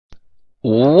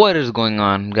What is going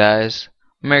on, guys?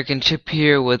 American Chip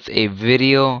here with a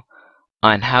video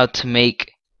on how to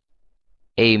make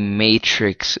a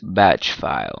Matrix.bat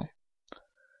file.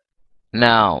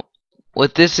 Now,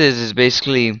 what this is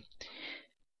basically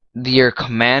your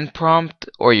command prompt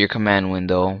or your command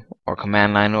window or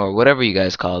command line or whatever you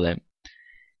guys call it.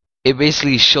 It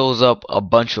basically shows up a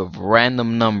bunch of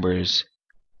random numbers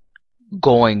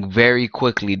going very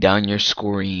quickly down your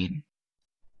screen.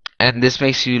 And this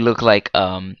makes you look like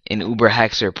an Uber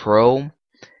Haxer Pro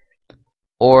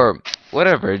or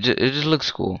whatever. It just looks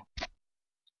cool.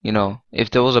 You know, if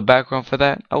there was a background for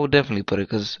that, I would definitely put it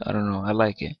because I don't know, I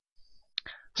like it.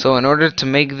 So in order to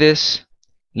make this,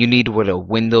 you need what a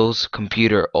Windows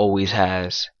computer always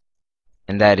has,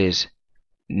 and that is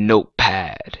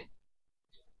Notepad.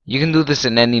 You can do this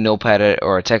in any notepad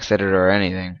or a text editor or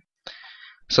anything.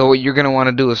 So what you're gonna want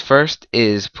to do is first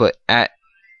is put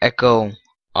 @echo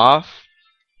off,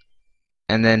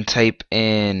 and then type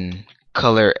in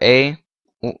color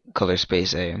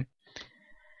space A.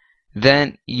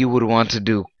 Then you would want to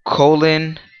do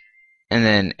colon and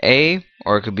then A,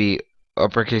 or it could be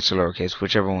uppercase or lowercase,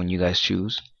 whichever one you guys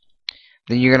choose.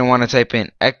 Then you're gonna want to type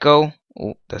in echo.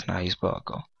 Oh, that's not how you spell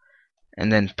echo.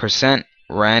 And then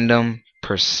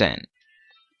 %random%.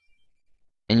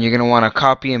 And you're gonna want to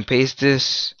copy and paste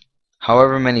this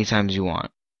however many times you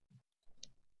want.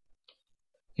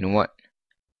 You know what?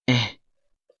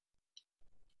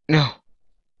 No.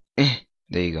 There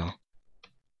you go.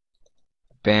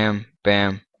 Bam,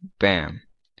 bam, bam.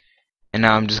 And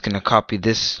now I'm just gonna copy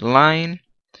this line,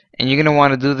 and you're gonna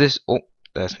want to do this. Oh,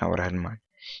 that's not what I had in mind.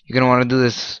 You're gonna want to do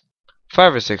this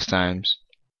 5 or 6 times,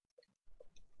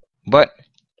 but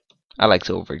I like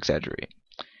to over exaggerate.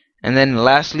 And then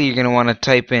lastly, you're gonna want to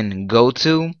type in go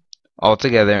to all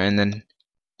together and then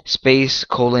space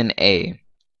colon A.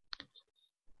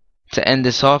 To end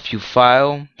this off, you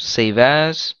file, save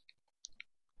as,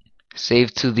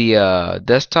 save to the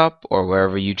desktop or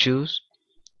wherever you choose,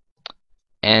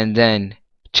 and then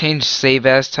change save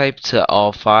as type to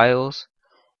all files,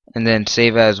 and then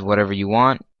save as whatever you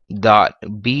want .bat.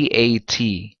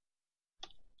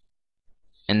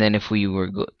 And then if we were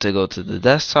to go to the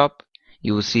desktop,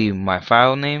 you will see my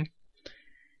file name,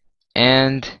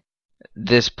 and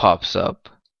this pops up.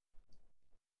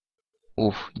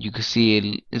 Oof, you can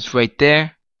see it's right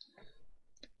there.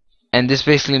 And this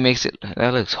basically makes it,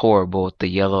 that looks horrible with the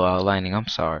yellow outlining. I'm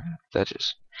sorry.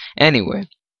 Anyway,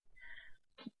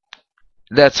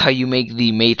 that's how you make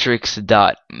the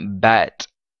Matrix.bat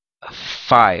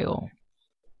file.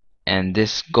 And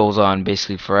this goes on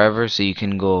basically forever, so you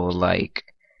can go like,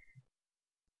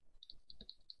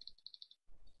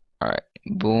 alright,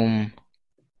 boom.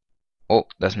 Oh,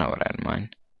 that's not what I had in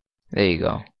mind. There you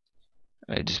go.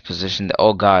 I just positioned.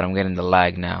 Oh god, I'm getting the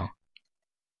lag now.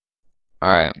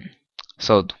 Alright.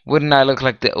 So wouldn't I look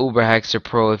like the Uber Haxer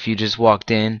Pro if you just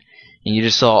walked in and you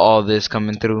just saw all this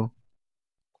coming through?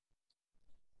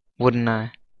 Wouldn't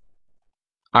I?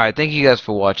 Alright, thank you guys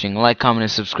for watching. Like, comment,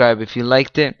 and subscribe if you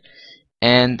liked it.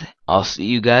 And I'll see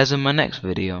you guys in my next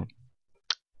video.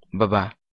 Bye bye.